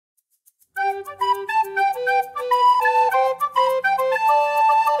Okay,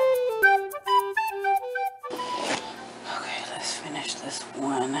 let's finish this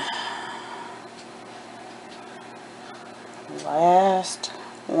one. Last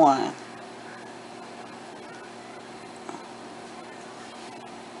one.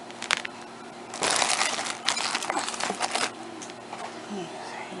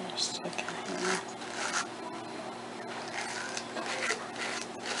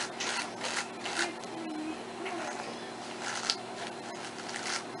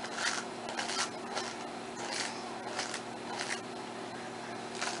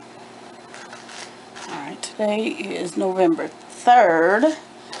 Alright, today is November 3rd.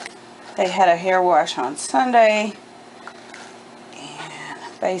 They had a hair wash on Sunday. And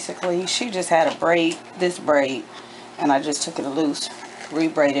basically, she just had a braid, this braid. And I just took it loose,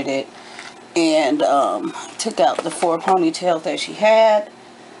 rebraided it. And took out the 4 ponytails that she had.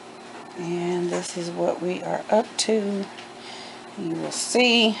 And this is what we are up to. You will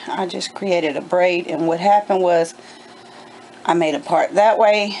see, I just created a braid. And what happened was, I made a part that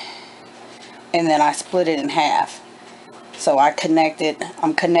way. And then I split it in half. So I'm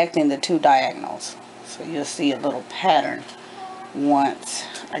connecting the 2 diagonals. So you'll see a little pattern once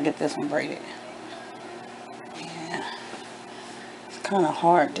I get this one braided. Yeah. It's kind of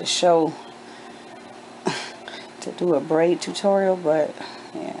hard to show, to do a braid tutorial, but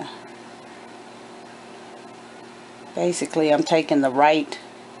yeah. Basically, I'm taking the right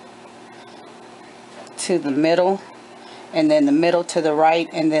to the middle, and then the middle to the right,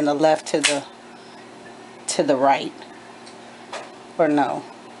 and then the left to the right. Or no,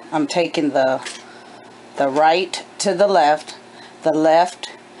 I'm taking the right to the left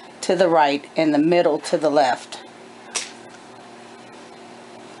to the right, and the middle to the left.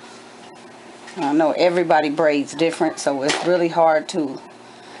 I know everybody braids different, so it's really hard to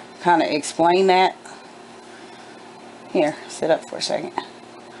kind of explain that. Here, sit up for a second.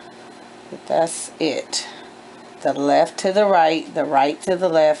 But that's it. The left to the right to the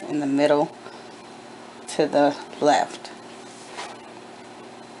left, and the middle to the left.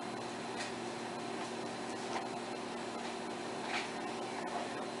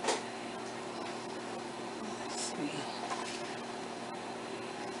 Let's see.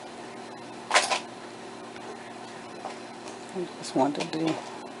 I just want to do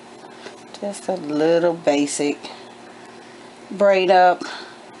just a little basic braid up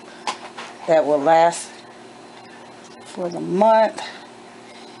that will last for the month,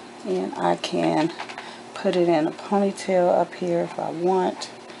 and I can put it in a ponytail up here if I want,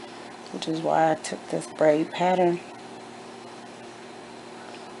 which is why I took this braid pattern.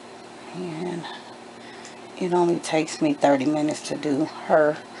 And it only takes me 30 minutes to do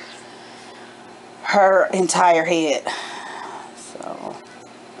her entire head. So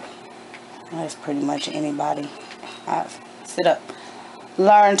that's pretty much anybody. Sit up.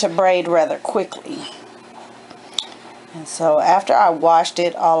 Learn to braid rather quickly. And so after I washed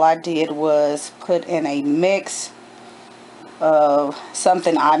it, all I did was put in a mix of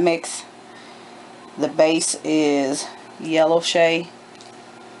something I mix. The base is yellow shea.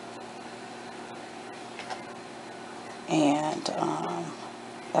 And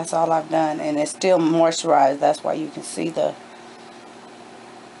that's all I've done. And it's still moisturized. That's why you can see the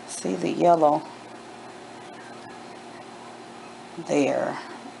yellow there.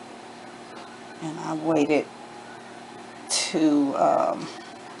 And I waited to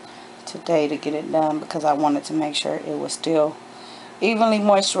today to get it done because I wanted to make sure it was still evenly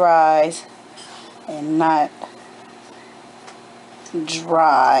moisturized and not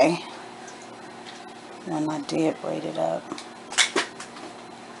dry when I did braid it up.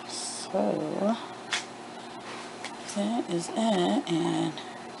 So that is it, and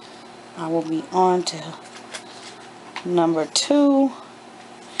I will be on to number 2.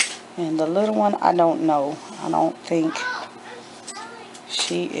 And the little one, I don't know. I don't think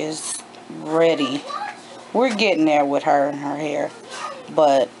she is ready. We're getting there with her and her hair,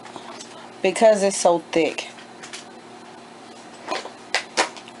 but because it's so thick,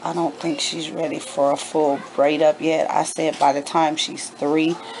 I don't think she's ready for a full braid up yet. I said by the time she's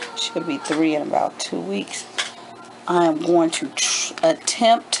 3, she'll be 3 in about 2 weeks. I am going to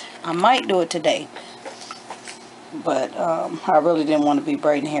attempt, I might do it today, but I really didn't want to be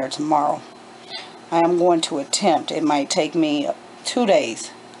braiding hair tomorrow. I am going to attempt. It might take me 2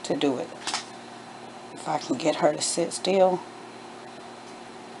 days to do it. If I can get her to sit still.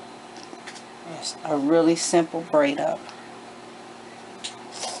 It's a really simple braid up.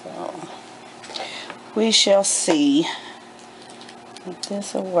 So we shall see if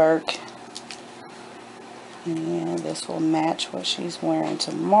this will work. And this will match what she's wearing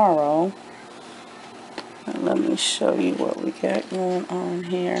tomorrow. Let me show you what we got going on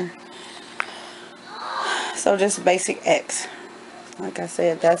here. So just basic X. Like I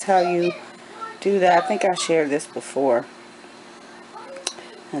said, that's how you do that. I think I shared this before.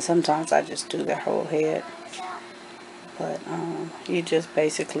 And sometimes I just do the whole head. But you just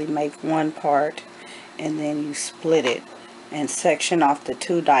basically make one part and then you split it and section off the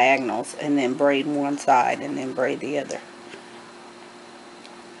two diagonals and then braid one side and then braid the other.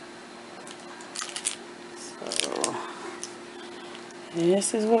 So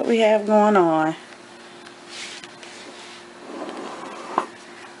this is what we have going on.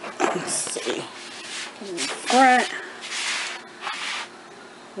 Let's see. In the front.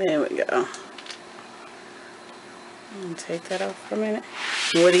 There we go. Take that off for a minute.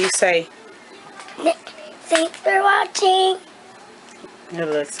 What do you say? Thanks for watching. It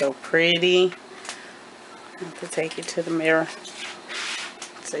looks so pretty. I have to take it to the mirror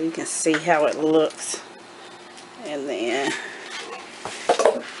so you can see how it looks. And then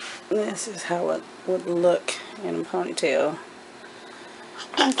this is how it would look in a ponytail.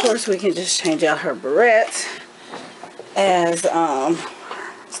 Of course, we can just change out her barrettes as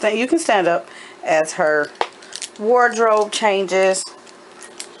you can stand up as her wardrobe changes.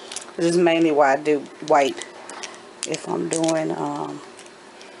 This is mainly why I do white. If I'm doing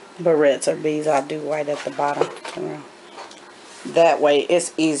barrettes or beads, I do white at the bottom. You know. That way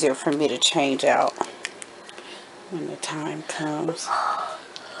it's easier for me to change out when the time comes.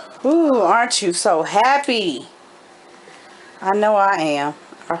 Ooh, aren't you so happy? I know I am.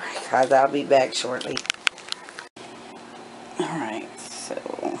 Alright guys, I'll be back shortly. Alright, so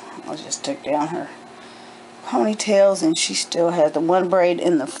I just took down her ponytails and she still has the one braid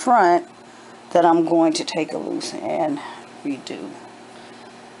in the front that I'm going to take a loose and redo.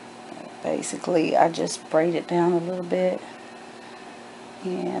 Basically, I just braid it down a little bit.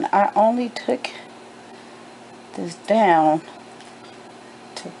 And I only took this down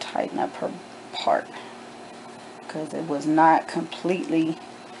to tighten up her part because it was not completely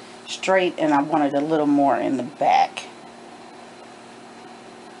straight and I wanted a little more in the back.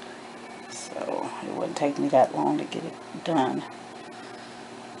 So it wouldn't take me that long to get it done.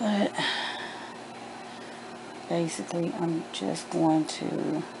 But basically I'm just going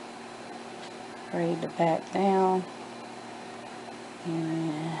to braid the back down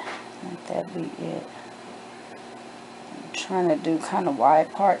and let that be it. I'm trying to do kind of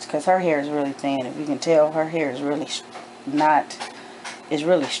wide parts because her hair is really thin. If you can tell, her hair is really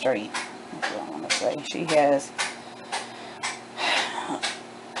really straight. That's what I want to say. She has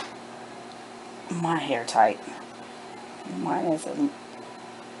my hair type. Mine is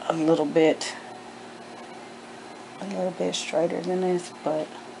a little bit straighter than this, but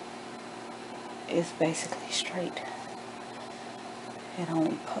it's basically straight. It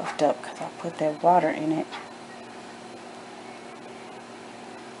only puffed up because I put that water in it.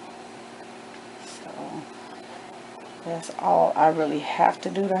 So that's all I really have to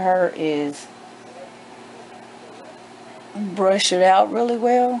do to her is brush it out really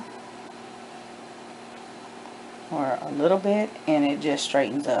well, or a little bit, and it just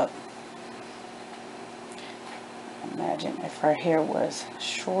straightens up. Imagine if her hair was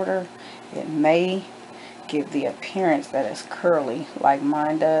shorter, it may give the appearance that it's curly like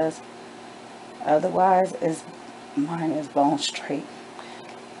mine does. Otherwise, mine is bone straight.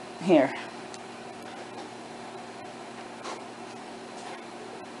 Here.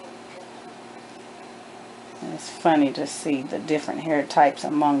 And it's funny to see the different hair types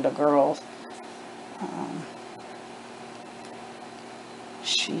among the girls.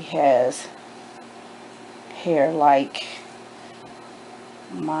 She has hair like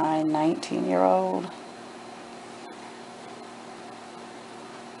my 19-year-old.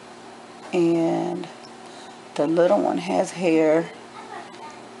 And the little one has hair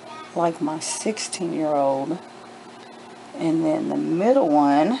like my 16-year-old. And then the middle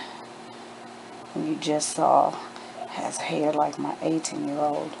one, who you just saw, has hair like my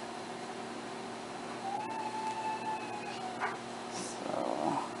 18-year-old.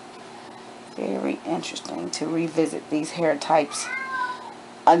 So, very interesting to revisit these hair types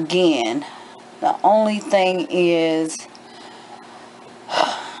again. The only thing is,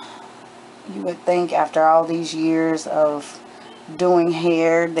 you would think after all these years of doing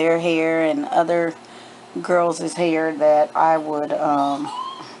hair, their hair, and other girls' hair, that I would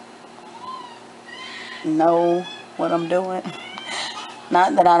know what I'm doing.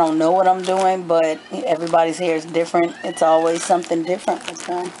 Not that I don't know what I'm doing, but everybody's hair is different. It's always something different with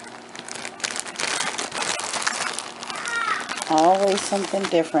them. Always something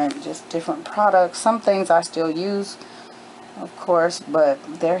different, just different products. Some things I still use, of course,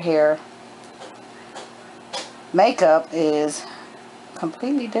 but their hair makeup is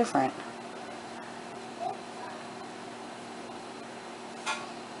completely different.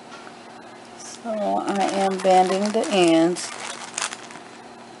 So I am banding the ends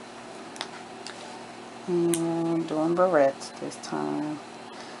and doing barrettes this time.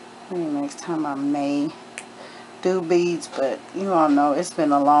 Maybe next time I may do beads, but you all know it's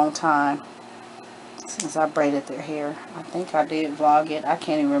been a long time since I braided their hair. I think I did vlog it. I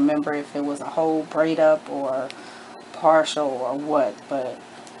can't even remember if it was a whole braid up or partial or what, but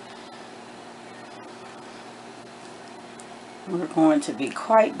we're going to be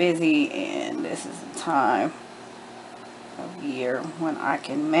quite busy, and this is the time of year when I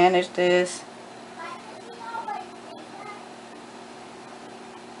can manage this.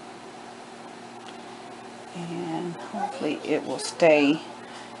 And hopefully it will stay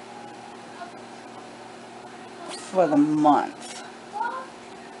for the month.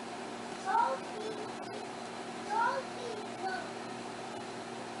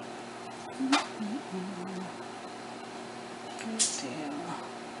 Good deal.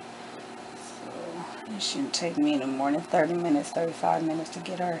 So it shouldn't take me in the morning 30 minutes, 35 minutes to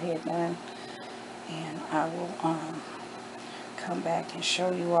get our head done. And I will come back and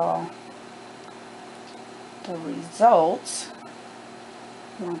show you all the results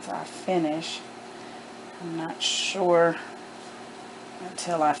once I finish. I'm not sure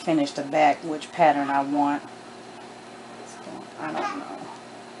until I finish the back which pattern I want. So I don't know.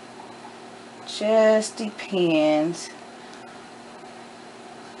 Just depends.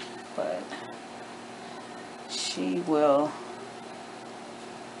 But she will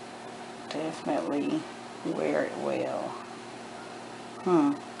definitely wear it well.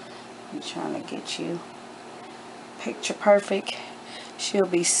 I'm trying to get you picture perfect. She'll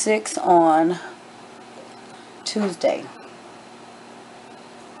be 6 on Tuesday.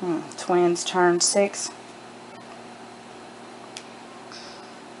 Twins turn 6.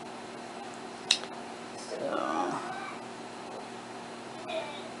 So,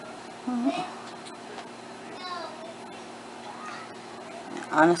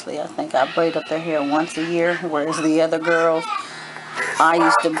 honestly, I think I braid up their hair once a year, whereas the other girls, I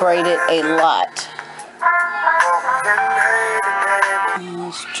used to braid it a lot.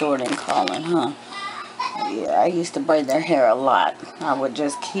 It's Jordan calling, huh? Yeah, I used to braid their hair a lot. I would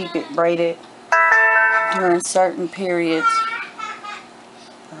just keep it braided during certain periods.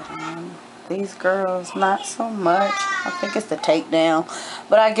 But, these girls, not so much. I think it's the takedown.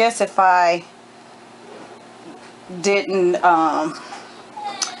 But I guess if I didn't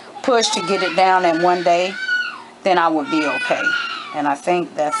push to get it down in one day, then I would be okay. And I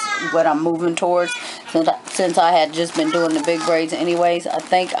think that's what I'm moving towards. Since I had just been doing the big braids anyways, I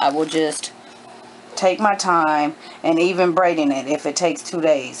think I will just take my time, and even braiding it if it takes 2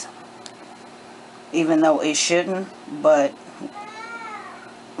 days. Even though it shouldn't, but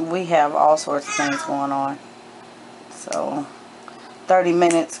we have all sorts of things going on. So 30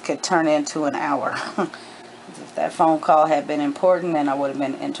 minutes could turn into an hour. If that phone call had been important, then I would have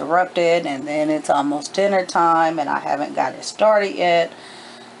been interrupted, and then it's almost dinner time and I haven't got it started yet.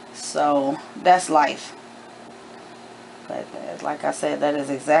 So that's life. But like I said, that is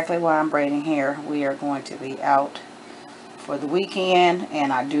exactly why I'm braiding hair. We are going to be out for the weekend,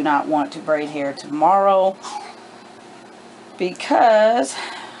 and I do not want to braid hair tomorrow because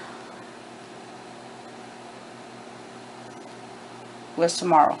what's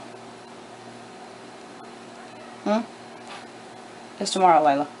tomorrow? It's tomorrow,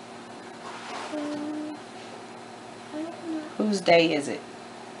 Layla. Whose day is it?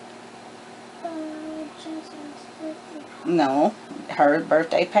 No, her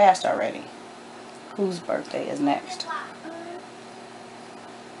birthday passed already. Whose birthday is next?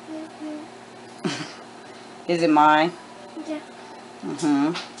 Is it mine?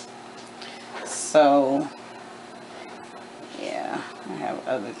 Yeah. So, yeah, I have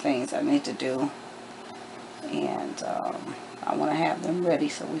other things I need to do. And I want to have them ready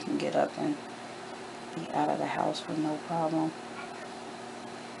so we can get up and be out of the house with no problem.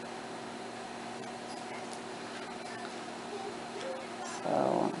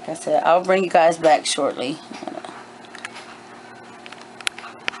 So, like I said, I'll bring you guys back shortly.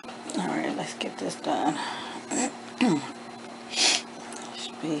 Alright, let's get this done.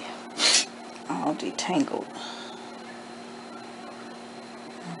 Should be all detangled.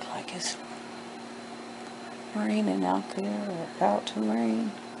 Looks like it's raining out there, or about to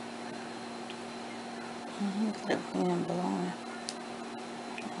rain. Look at the wind blowing.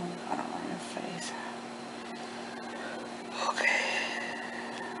 I don't want your face. Okay.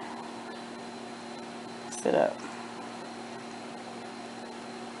 Sit up.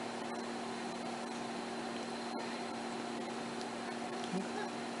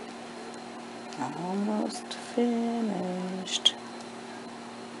 Almost finished.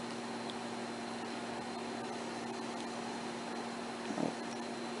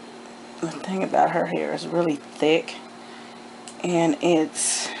 The thing about her hair is really thick and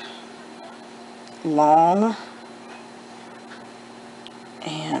it's long,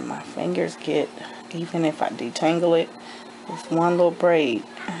 and my fingers get, even if I detangle it with one little braid,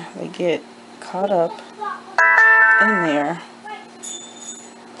 they get caught up in there.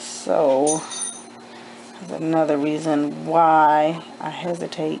 So that's another reason why I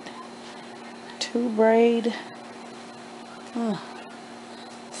hesitate to braid.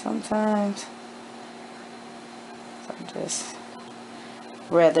 Sometimes I just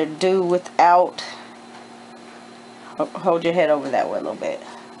rather do without. Hold your head over that way a little bit.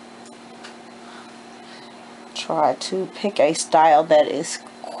 Try to pick a style that is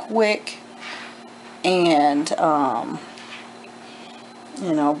quick and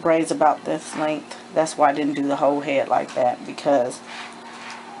you know, braids about this length. That's why I didn't do the whole head like that, because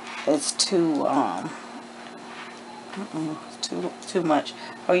it's too too much.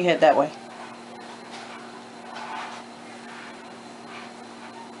 Hold your head that way,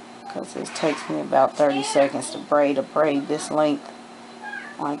 because it takes me about 30 seconds to braid a braid this length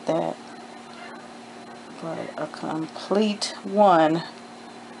like that. But a complete one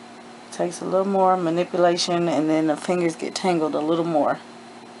takes a little more manipulation, and then the fingers get tangled a little more.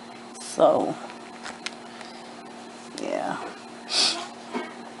 So yeah,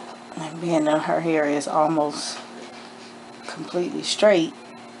 and being that her hair is almost completely straight,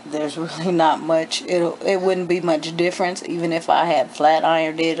 there's really not much. It wouldn't be much difference even if I had flat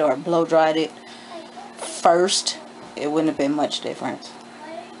ironed it or blow dried it first. It wouldn't have been much difference.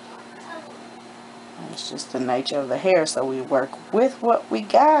 It's just the nature of the hair, so we work with what we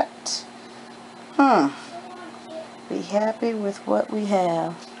got. Be happy with what we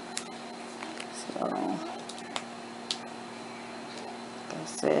have. So, like I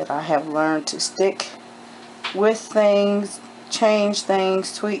said, I have learned to stick with things, change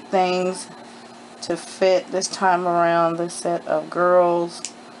things, tweak things to fit this time around this set of girls.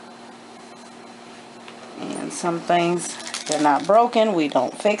 And some things, they're not broken, we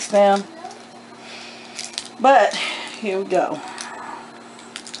don't fix them. But here we go.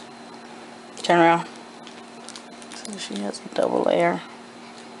 Turn around. So she has a double layer.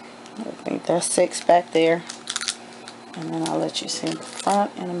 I think that's 6 back there. And then I'll let you see the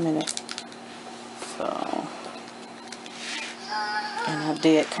front in a minute. So, and I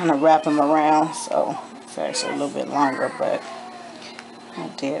did kind of wrap them around, so it's actually a little bit longer, but I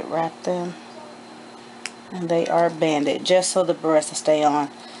did wrap them. And they are banded just so the breasts will stay on,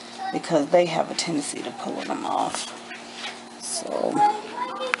 because they have a tendency to pull them off. So,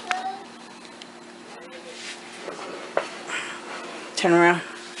 turn around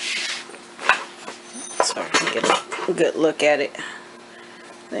so I can get a good look at it.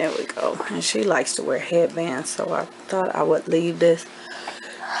 There we go. And she likes to wear headbands, so I thought I would leave this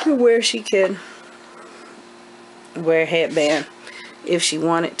to where she can wear a headband if she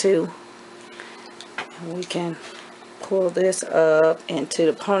wanted to. And we can pull this up into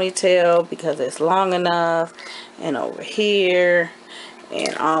the ponytail because it's long enough, and over here,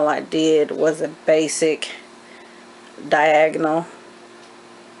 and all I did was a basic diagonal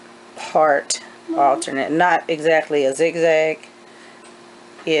part alternate, not exactly a zigzag.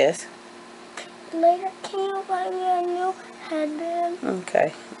 Yes. Later, can you buy me a new headband?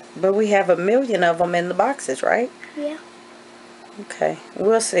 Okay, but we have a million of them in the boxes, right? Yeah. Okay,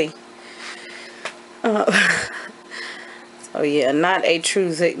 we'll see. So yeah, not a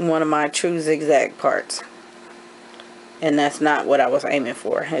true one of my true zigzag parts, and that's not what I was aiming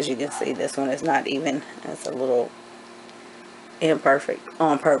for. As you can see, this one is not even. It's a little imperfect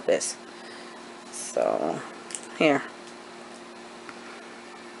on purpose. So here,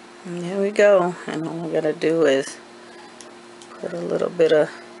 and there we go. And all I gotta do is put a little bit of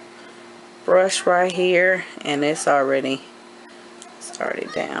brush right here, and it's already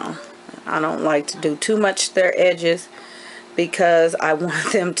down. I don't like to do too much to their edges because I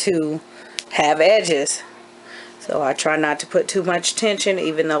want them to have edges. So I try not to put too much tension,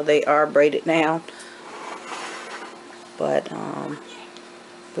 even though they are braided down. But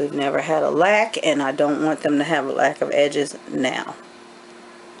we've never had a lack, and I don't want them to have a lack of edges now.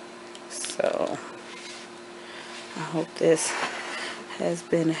 So I hope this has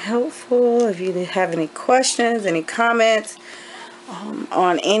been helpful. If you have any questions, any comments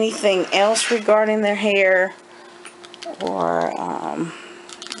on anything else regarding their hair or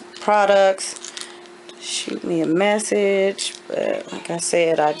products, shoot me a message. But like I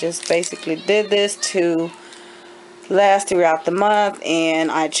said, I just basically did this to last throughout the month,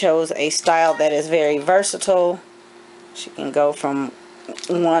 and I chose a style that is very versatile. She can go from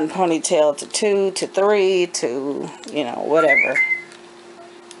one ponytail to 2 to 3 to, you know, whatever.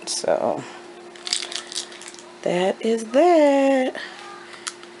 So that is that.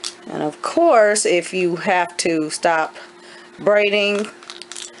 And of course, if you have to stop braiding,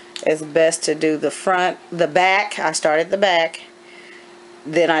 it's best to do the front, the back. I started the back,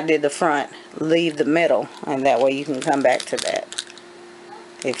 then I did the front, leave the middle, and that way you can come back to that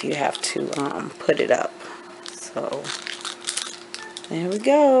if you have to put it up. So there we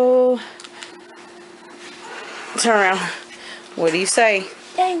go. Turn around. What do you say?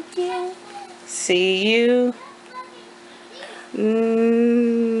 Thank you. See you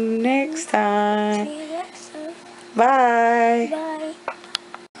next time. See you next time. Bye. Bye.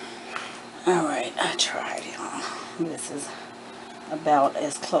 Alright, I tried, y'all. This is about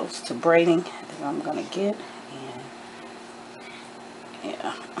as close to braiding as I'm gonna get. And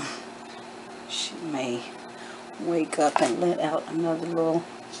yeah, she may wake up and let out another little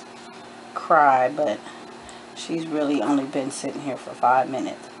cry, but she's really only been sitting here for 5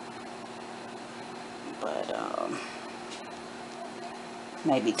 minutes. But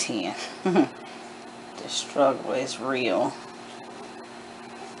maybe 10. The struggle is real.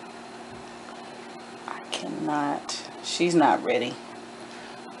 I cannot, she's not ready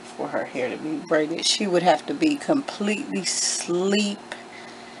for her hair to be braided. She would have to be completely asleep.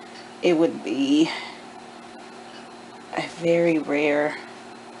 It would be a very rare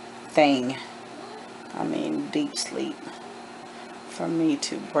thing, I mean deep sleep, for me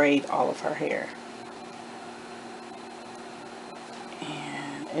to braid all of her hair.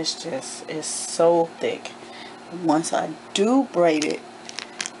 And it's just, it's so thick. Once I do braid it,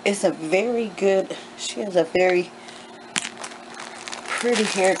 it's a very good, she has a very pretty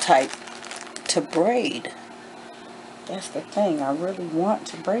hair type to braid. That's the thing, I really want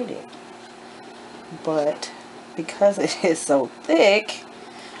to braid it, but because it is so thick,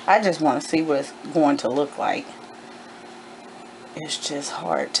 I just want to see what it's going to look like. It's just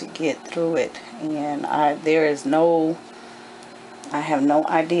hard to get through it, and I have no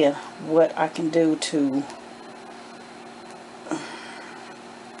idea what I can do to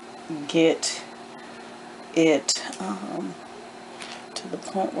get it to the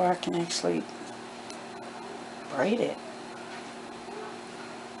point where I can actually braid it.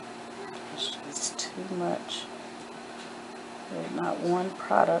 It's just too much. There's not one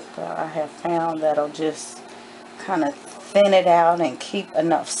product that I have found that'll just kind of thin it out and keep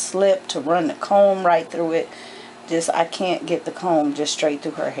enough slip to run the comb right through it. Just, I can't get the comb just straight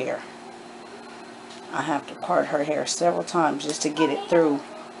through her hair. I have to part her hair several times just to get it through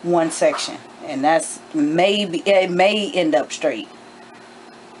one section, and that's maybe, it may end up straight.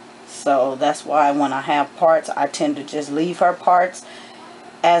 So that's why when I have parts, I tend to just leave her parts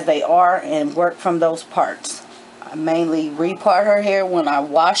as they are and work from those parts. I mainly repart her hair when I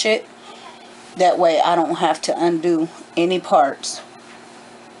wash it. That way I don't have to undo any parts.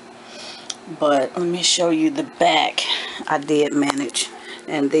 But let me show you the back. I did manage,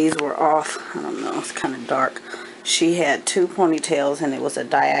 and these were off. I don't know, it's kind of dark. She had 2 ponytails and it was a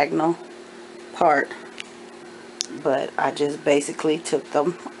diagonal part, but I just basically took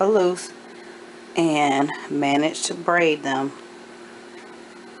them loose and managed to braid them.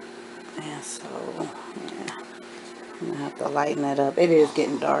 And so yeah, I'm gonna have to lighten that up. It is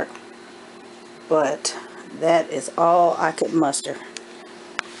getting dark, but that is all I could muster.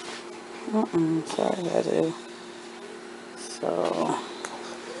 Sorry, I do. So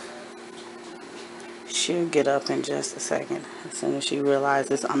she'll get up in just a second as soon as she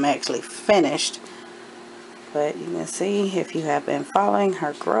realizes I'm actually finished. But you can see, if you have been following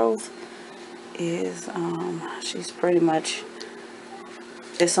her growth, is she's pretty much,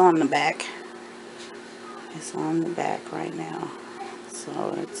 it's on the back. It's on the back right now.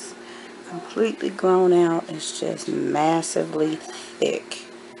 So it's completely grown out. It's just massively thick.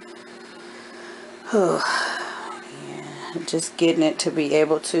 Yeah, just getting it to be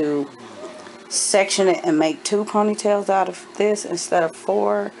able to section it and make 2 ponytails out of this instead of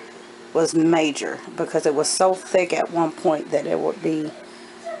 4 was major, because it was so thick at one point that it would be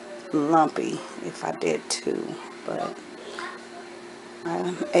lumpy if I did 2. But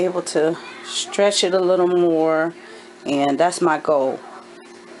I'm able to stretch it a little more, and that's my goal.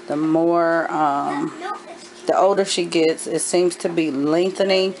 The more the older she gets, it seems to be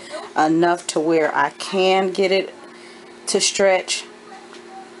lengthening enough to where I can get it to stretch.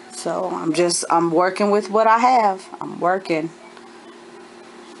 So I'm working with what I have. I'm working.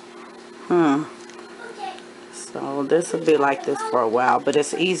 So So this will be like this for a while, but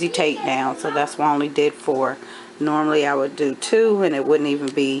it's easy takedown, so that's why I only did 4. Normally I would do 2 and it wouldn't even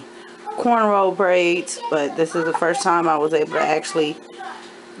be cornrow braids, but this is the first time I was able to actually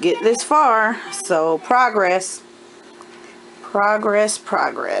get this far. So progress, progress,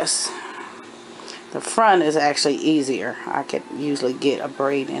 progress. The front is actually easier. I could usually get a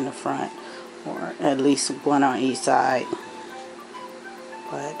braid in the front, or at least one on each side.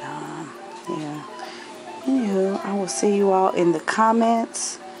 But yeah. Anywho, I will see you all in the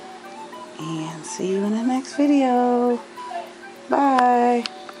comments and see you in the next video. Bye.